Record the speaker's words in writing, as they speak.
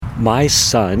My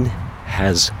son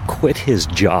has quit his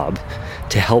job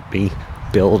to help me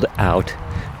build out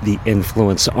the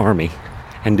Influence Army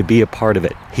and to be a part of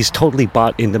it. He's totally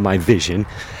bought into my vision,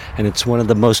 and it's one of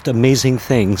the most amazing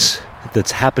things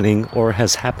that's happening or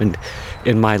has happened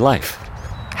in my life.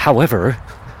 However,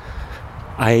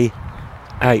 I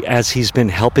as he's been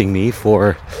helping me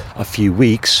for a few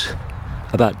weeks,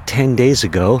 about 10 days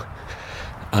ago,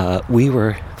 we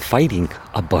were fighting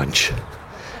a bunch.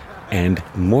 And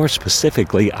more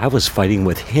specifically, I was fighting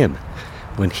with him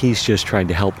when he's just trying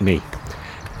to help me.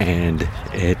 And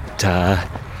it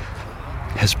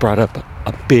has brought up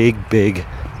a big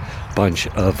bunch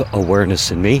of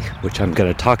awareness in me, which I'm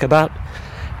going to talk about,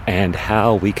 and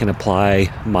how we can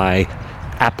apply my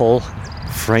Apple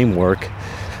framework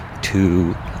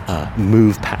to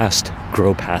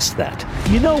grow past that.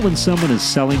 You know when someone is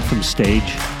selling from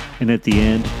stage and at the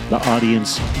end the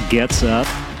audience gets up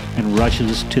and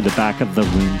rushes to the back of the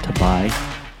room to buy?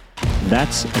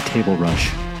 That's a table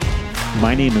rush.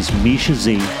 My name is Misha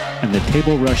Z, and the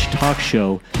Table Rush Talk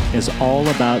Show is all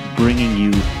about bringing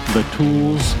you the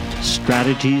tools,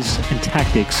 strategies, and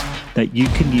tactics that you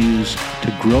can use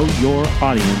to grow your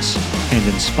audience and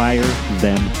inspire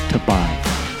them to buy.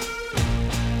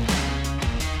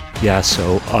 Yeah,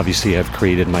 so obviously I've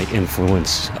created my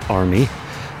Influence Army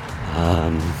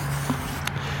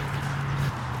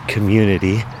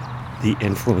community, the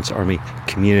Influence Army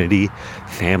community,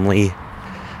 family,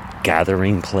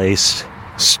 gathering place,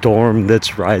 storm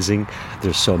that's rising.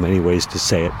 There's so many ways to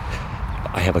say it.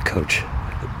 I have a coach.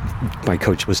 My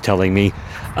coach was telling me,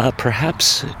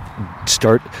 perhaps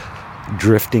start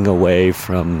drifting away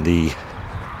from the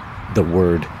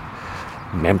word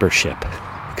membership,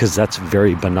 because that's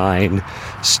very benign,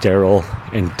 sterile,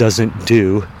 and doesn't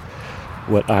do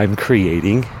what I'm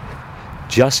creating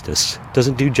justice.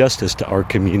 Doesn't do justice to our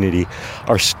community,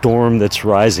 our storm that's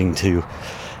rising to,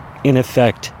 in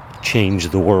effect, change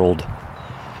the world.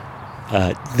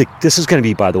 This is going to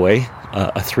be, by the way,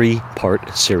 a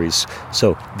 3-part series.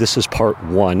 So this is part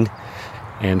 1,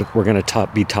 and we're going to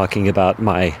be talking about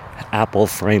my Apple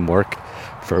framework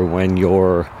for when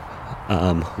you're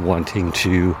wanting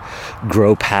to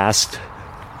grow past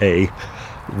a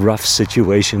rough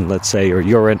situation, let's say, or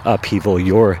you're in upheaval,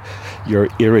 you're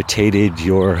irritated,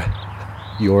 you're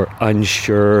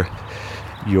unsure,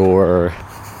 you're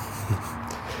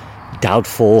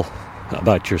doubtful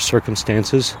about your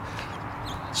circumstances.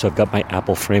 So I've got my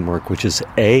Apple framework, which is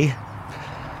A,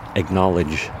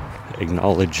 acknowledge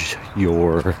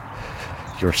your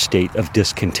state of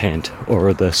discontent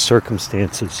or the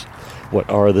circumstances. What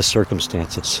are the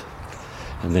circumstances?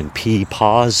 And then P,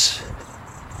 pause.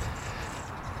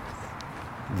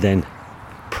 Then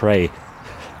pray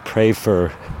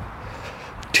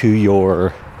to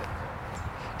your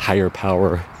higher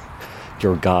power,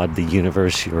 your God, the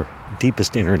universe, your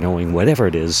deepest inner knowing, whatever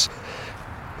it is.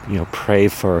 Pray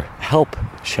for help,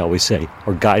 shall we say,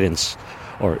 or guidance,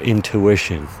 or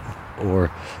intuition,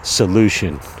 or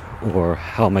solution, or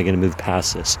how am I going to move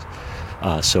past this?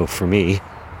 So for me,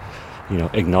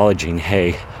 acknowledging,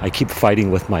 hey, I keep fighting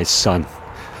with my son,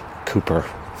 Cooper.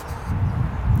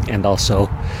 And also,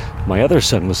 my other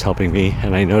son was helping me,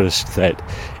 and I noticed that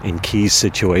in key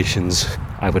situations,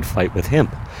 I would fight with him.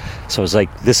 So I was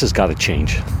like, this has got to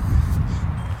change.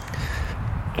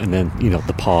 And then,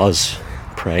 the pause,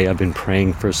 pray. I've been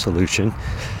praying for a solution.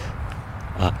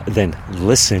 Then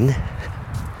listen,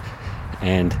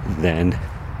 and then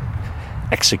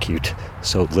execute.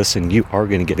 So listen, you are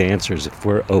going to get answers. If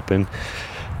we're open,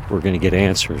 we're going to get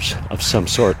answers of some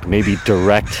sort. Maybe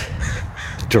direct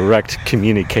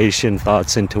communication,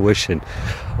 thoughts, intuition,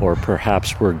 or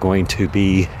perhaps we're going to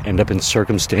end up in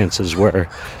circumstances where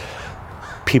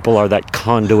people are that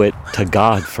conduit to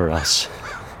God for us.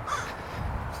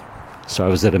 So I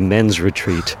was at a men's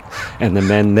retreat, and the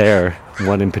men there,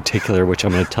 one in particular, which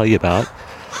I'm going to tell you about,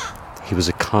 he was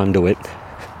a conduit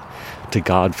to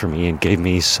God for me and gave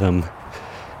me some,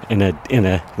 in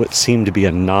a what seemed to be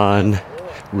a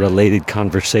non-related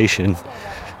conversation,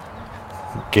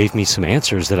 gave me some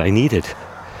answers that I needed.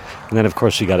 And then, of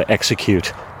course, we got to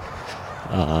execute.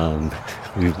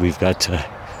 We've got to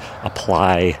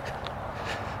apply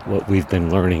what we've been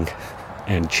learning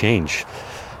and change.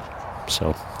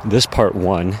 So this part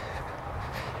 1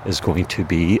 is going to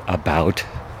be about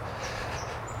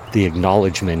the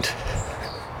acknowledgement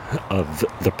of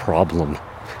the problem,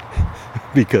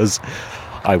 because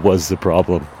I was the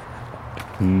problem.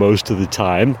 Most of the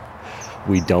time,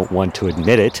 we don't want to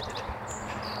admit it,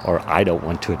 or I don't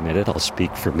want to admit it. I'll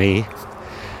speak for me.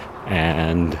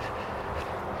 And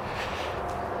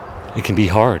it can be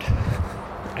hard.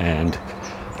 And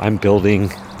I'm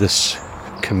building this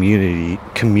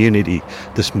community,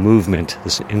 this movement,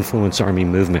 this Influence Army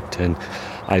movement. And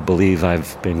I believe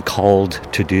I've been called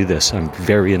to do this. I'm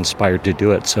very inspired to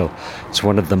do it. So it's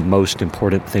one of the most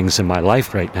important things in my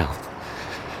life right now.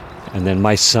 And then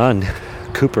my son,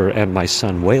 Cooper, and my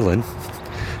son, Waylon,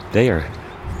 they are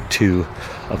two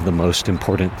of the most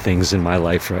important things in my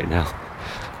life right now.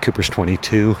 Cooper's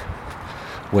 22,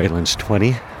 Waylon's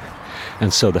 20.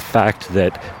 And so the fact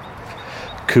that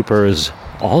Cooper is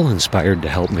all inspired to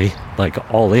help me, like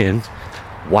all in,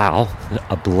 wow,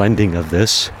 a blending of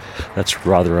this, that's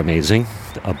rather amazing.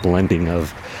 A blending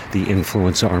of the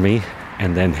Influence Army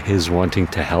and then his wanting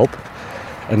to help.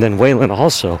 And then Waylon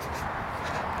also.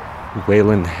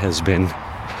 Waylon has been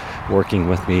working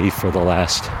with me for the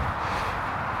last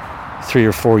 3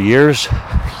 or 4 years,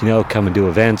 coming to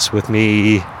events with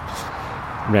me,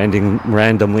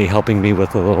 randomly helping me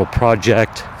with a little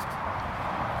project.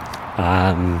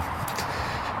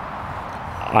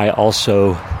 I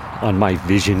also, on my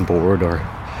vision board, or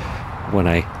when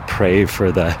I pray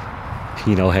for the,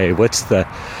 hey,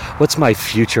 what's my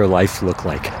future life look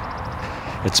like?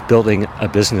 It's building a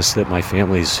business that my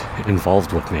family's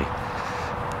involved with me.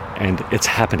 And it's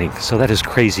happening. So that is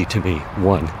crazy to me,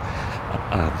 one.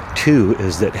 Two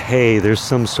is that, hey, there's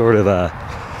some sort of a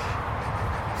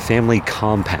family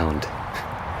compound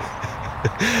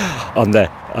on the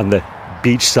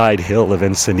beachside hill of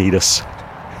Encinitas.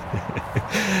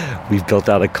 We've built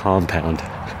out a compound.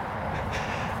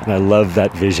 And I love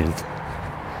that vision.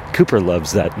 Cooper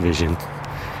loves that vision.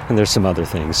 And there's some other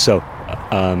things. So,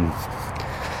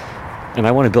 and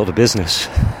I want to build a business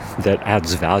that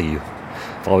adds value.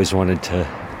 I've always wanted to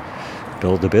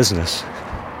build a business.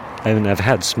 And I've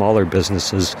had smaller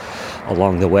businesses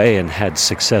along the way and had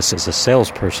success as a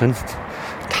salesperson,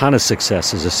 ton of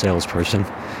success as a salesperson.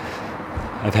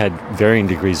 I've had varying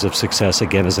degrees of success,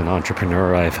 again, as an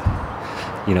entrepreneur. I've,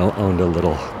 owned a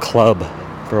little club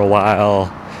for a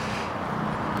while.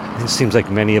 It seems like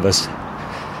many of us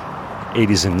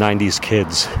 80s and 90s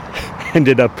kids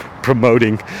ended up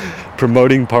promoting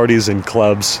parties and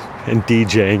clubs and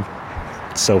DJing.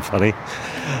 It's so funny.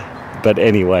 But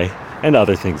anyway, and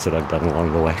other things that I've done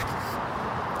along the way.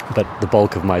 But the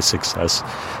bulk of my success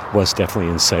was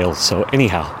definitely in sales. So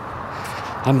anyhow,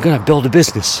 I'm going to build a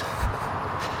business.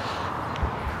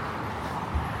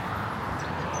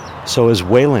 So as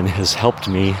Waylon has helped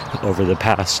me over the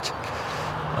past,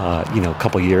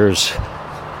 couple years,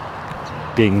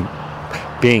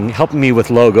 helping me with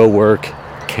logo work,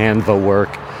 Canva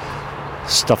work,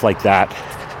 stuff like that.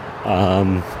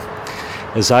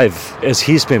 As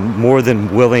he's been more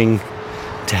than willing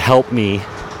to help me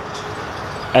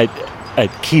at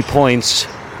key points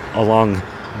along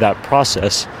that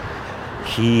process,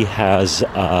 he has,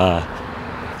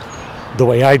 the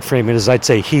way I'd frame it is I'd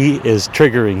say he is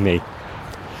triggering me.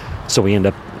 So we end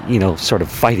up, sort of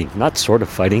fighting, not sort of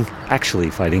fighting, actually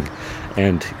fighting.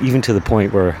 And even to the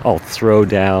point where I'll throw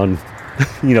down,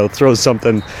 throw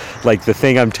something like the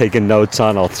thing I'm taking notes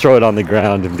on, I'll throw it on the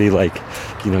ground and be like,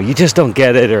 you just don't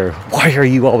get it, or why are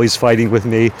you always fighting with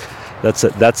me? That's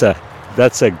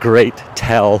a great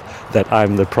tell that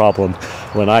I'm the problem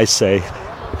when I say,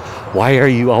 why are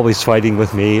you always fighting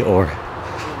with me? Or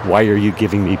why are you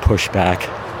giving me pushback?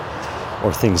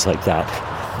 Or things like that.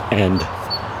 And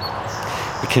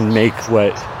it can make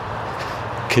what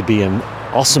could be an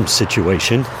awesome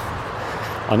situation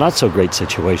a not so great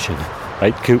situation,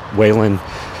 right?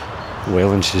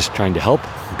 Waylon's just trying to help,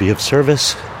 be of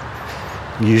service.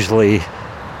 Usually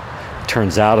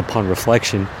turns out upon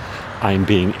reflection, I'm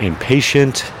being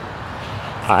impatient,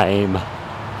 I'm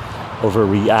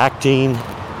overreacting,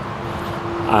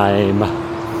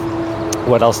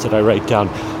 what else did I write down?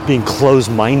 Being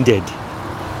closed-minded.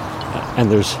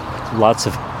 And there's lots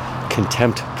of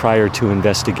contempt prior to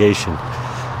investigation,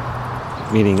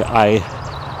 meaning I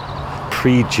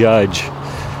prejudge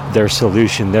their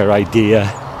solution, their idea,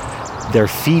 their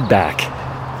feedback,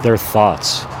 their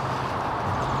thoughts.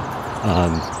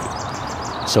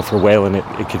 So for Waylon,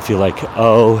 it could feel like,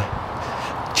 oh,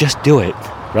 just do it,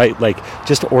 right? Like,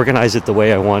 just organize it the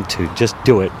way I want to. Just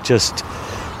do it. Just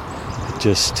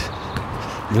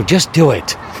do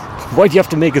it. Why do you have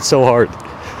to make it so hard?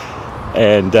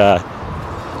 And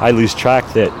I lose track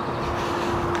that,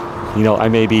 I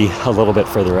may be a little bit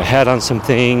further ahead on some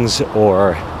things,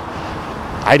 or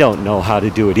I don't know how to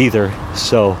do it either.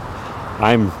 So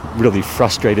I'm really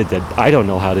frustrated that I don't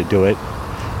know how to do it.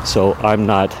 So I'm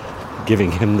not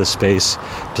giving him the space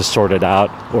to sort it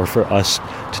out, or for us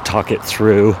to talk it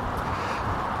through.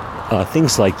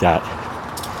 Things like that.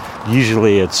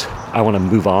 Usually it's, I want to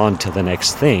move on to the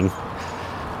next thing.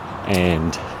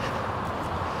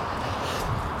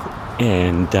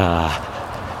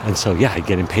 And so, yeah, I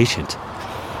get impatient.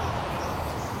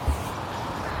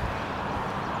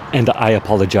 And I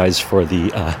apologize for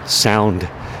the sound,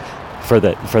 for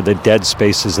the dead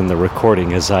spaces in the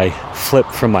recording as I flip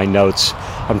from my notes.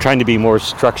 I'm trying to be more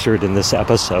structured in this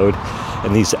episode,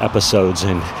 in these episodes,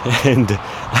 and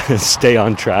stay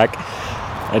on track.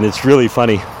 And it's really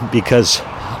funny because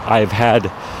I've had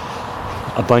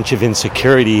a bunch of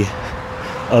insecurity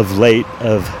of late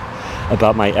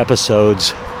about my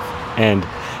episodes, and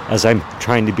as I'm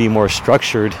trying to be more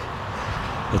structured,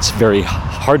 it's very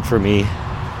hard for me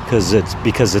because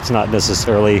it's not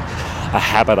necessarily a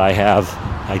habit I have.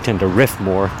 I tend to riff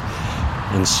more,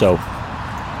 and so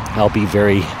I'll be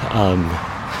very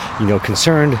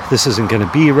concerned. This isn't going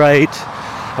to be right.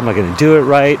 I'm not going to do it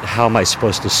right. How am I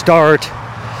supposed to start?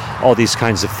 All these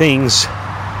kinds of things,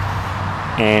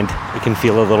 and it can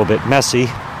feel a little bit messy,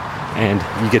 and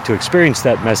you get to experience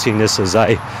that messiness as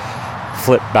I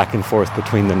flip back and forth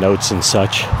between the notes and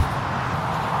such.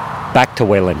 Back to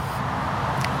Waylon.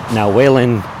 Now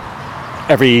Waylon,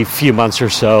 every few months or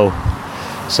so,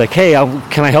 it's like, hey,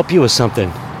 can I help you with something?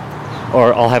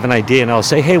 Or I'll have an idea and I'll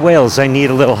say, hey Wales, I need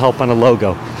a little help on a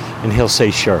logo. And he'll say,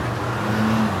 sure.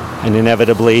 And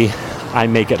inevitably, I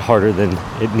make it harder than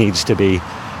it needs to be,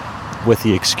 with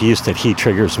the excuse that he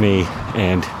triggers me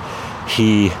and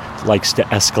he likes to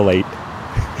escalate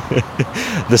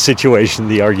the situation,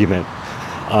 the argument.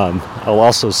 I'll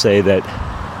also say that,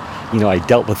 I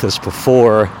dealt with this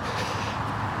before,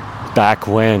 back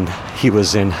when he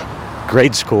was in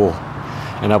grade school,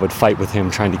 and I would fight with him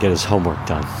trying to get his homework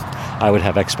done. I would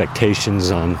have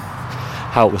expectations on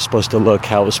how it was supposed to look,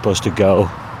 how it was supposed to go,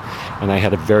 and I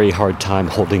had a very hard time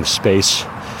holding space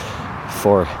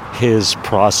for his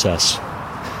process.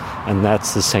 And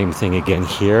that's the same thing again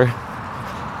here.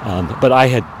 But I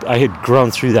had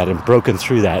grown through that and broken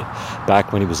through that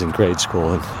back when he was in grade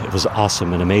school, and it was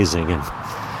awesome and amazing. And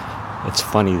it's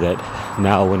funny that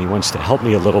now when he wants to help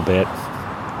me a little bit,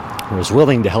 or is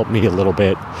willing to help me a little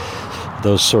bit,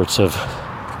 those sorts of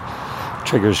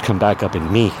triggers come back up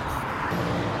in me.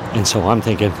 And so I'm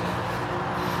thinking,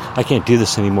 I can't do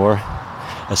this anymore,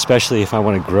 especially if I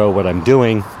want to grow what I'm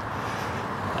doing.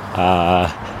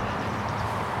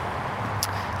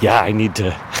 I need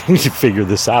to figure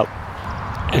this out.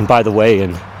 And by the way,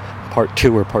 in part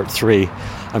 2 or part 3,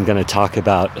 I'm going to talk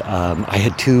about, I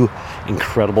had 2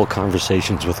 incredible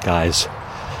conversations with guys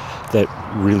that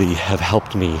really have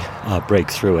helped me break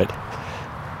through it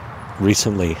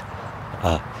recently,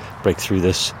 break through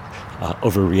this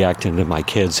overreacting to my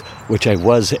kids, which I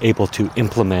was able to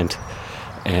implement,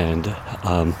 and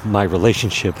my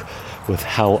relationship with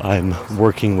how I'm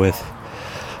working with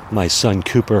my son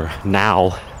Cooper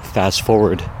now, fast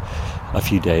forward a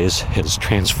few days, has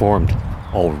transformed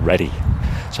already.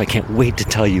 So I can't wait to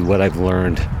tell you what I've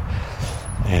learned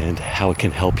and how it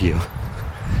can help you.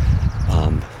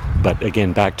 But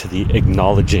again, back to the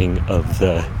acknowledging of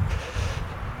the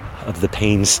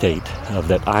pain state, of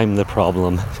that I'm the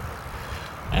problem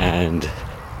and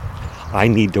I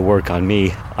need to work on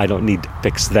me. I don't need to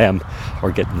fix them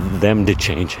or get them to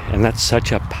change. And that's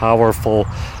such a powerful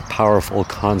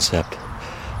concept.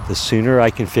 The sooner I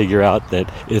can figure out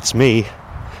that it's me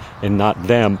and not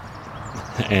them,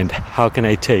 and how can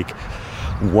I take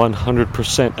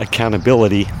 100%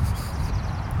 accountability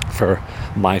for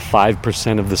my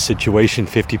 5% of the situation,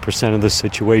 50% of the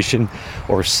situation,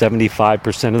 or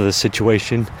 75% of the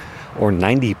situation, or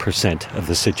 90% of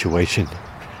the situation.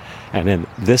 And in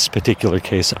this particular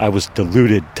case, I was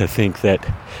deluded to think that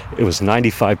it was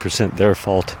 95% their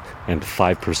fault and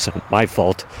 5% my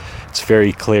fault. It's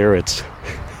very clear it's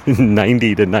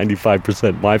 90 to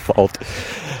 95% my fault.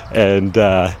 And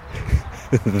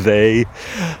they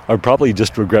are probably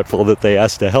just regretful that they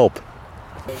asked to help.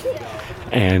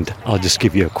 And I'll just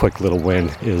give you a quick little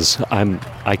win is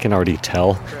I can already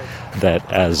tell that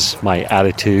as my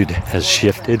attitude has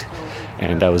shifted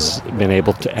and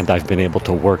I've been able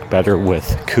to work better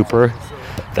with Cooper,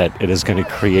 that it is going to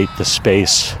create the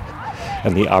space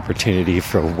and the opportunity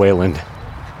for Waylon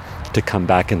to come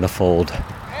back in the fold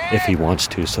if he wants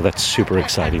to. So that's super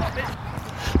exciting.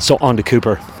 So on to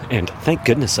Cooper. And thank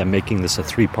goodness I'm making this a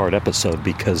 3-part episode,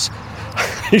 because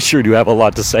I sure do have a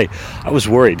lot to say. I was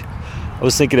worried. I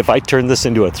was thinking if I turn this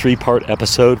into a 3-part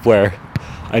episode where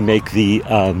I make the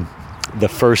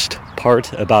first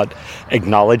part about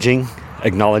acknowledging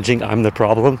I'm the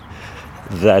problem,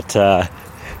 that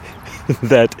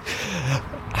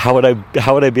how would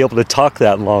I be able to talk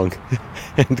that long?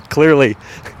 And clearly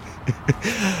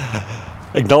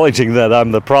acknowledging that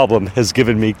I'm the problem has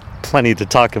given me plenty to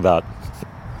talk about.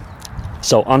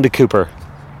 So on to Cooper.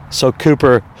 So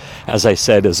Cooper, as I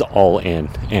said, is all in,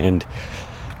 and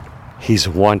he's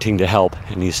wanting to help,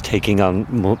 and he's taking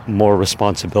on more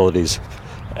responsibilities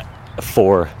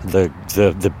for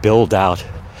the build out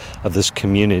of this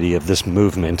community, of this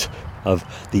movement, of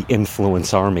the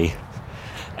Influence Army.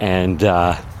 And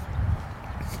I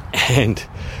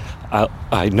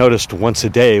noticed once a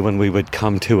day when we would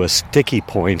come to a sticky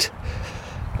point,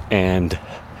 and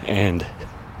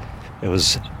it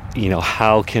was,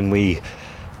 how can we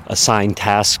assign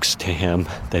tasks to him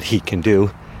that he can do,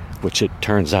 which it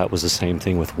turns out was the same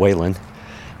thing with Waylon.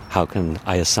 How can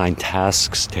I assign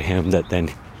tasks to him that then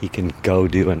he can go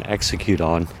do and execute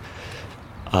on?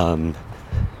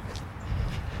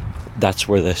 That's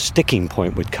where the sticking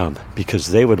point would come,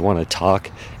 because they would want to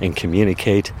talk and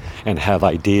communicate and have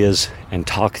ideas and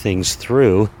talk things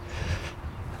through,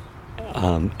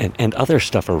 and other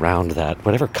stuff around that,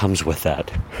 whatever comes with that,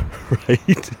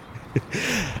 right?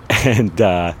 And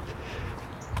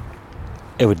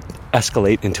it would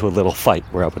escalate into a little fight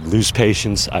where I would lose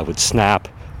patience. I would snap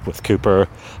with Cooper.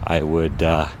 I would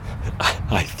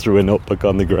I threw a notebook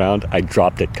on the ground. I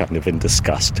dropped it kind of in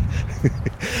disgust.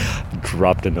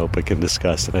 Dropped a notebook in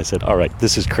disgust, and I said, all right,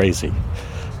 this is crazy.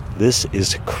 This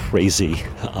is crazy.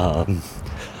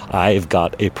 I've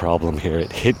got a problem here.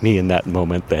 It hit me in that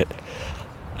moment that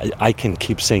I can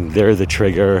keep saying they're the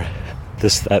trigger,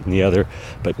 this, that, and the other,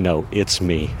 but no, it's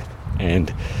me.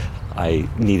 And I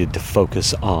needed to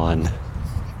focus on,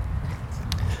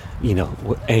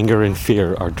 anger and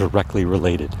fear are directly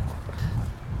related.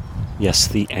 Yes,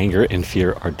 the anger and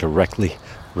fear are directly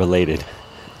related.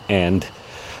 And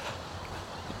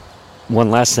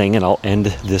one last thing, and I'll end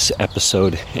this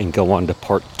episode and go on to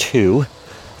part 2,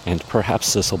 and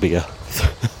perhaps this will be a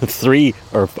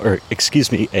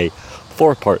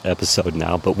 4-part episode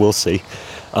now, but we'll see.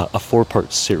 A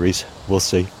 4-part series, we'll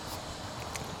see.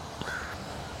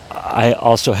 I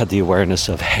also had the awareness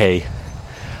of, hey,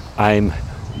 I'm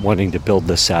wanting to build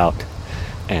this out,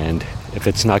 and if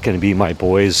it's not going to be my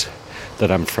boys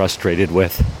that I'm frustrated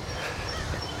with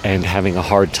and having a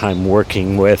hard time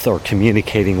working with or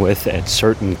communicating with at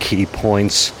certain key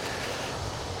points,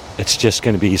 it's just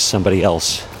going to be somebody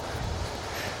else,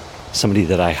 somebody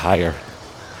that I hire.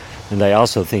 And I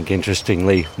also think,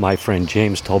 interestingly, my friend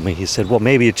James told me, he said, well,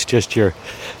 maybe it's just your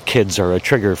kids are a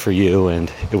trigger for you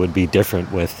and it would be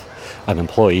different with an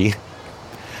employee.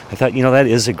 I thought, that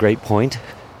is a great point.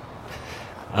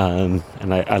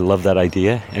 And I love that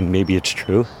idea, and maybe it's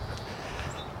true.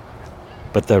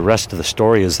 But the rest of the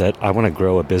story is that I want to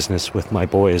grow a business with my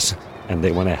boys, and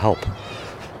they want to help.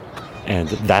 And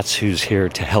that's who's here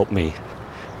to help me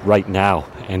right now,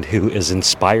 and who is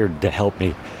inspired to help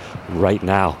me right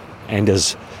now, and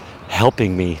is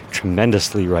helping me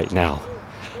tremendously right now.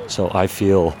 So I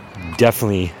feel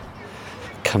definitely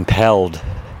compelled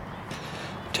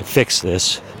to fix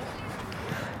this.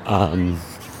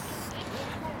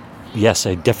 Yes,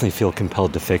 I definitely feel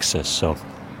compelled to fix this. So,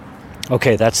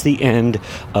 okay, that's the end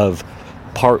of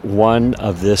part 1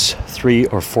 of this 3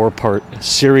 or 4-part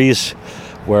series,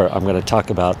 where I'm going to talk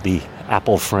about the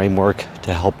Apple framework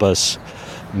to help us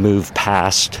move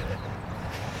past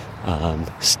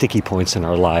sticky points in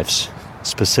our lives.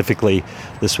 Specifically,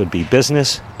 this would be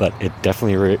business, but it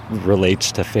definitely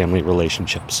relates to family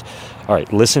relationships. All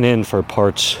right, listen in for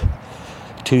parts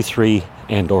 2, 3,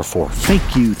 and or 4.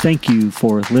 Thank you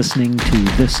for listening to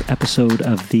this episode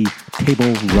of the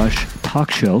Table Rush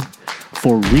Talk Show.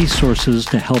 For resources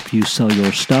to help you sell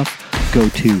your stuff, go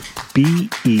to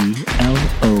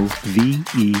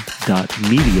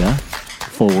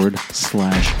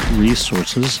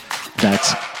belove.media/resources.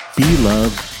 That's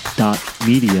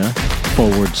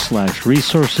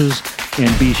belove.media/resources.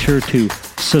 And be sure to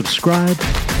subscribe,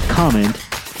 comment,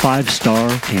 5-star,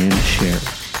 and share.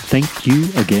 Thank you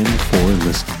again for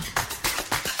listening.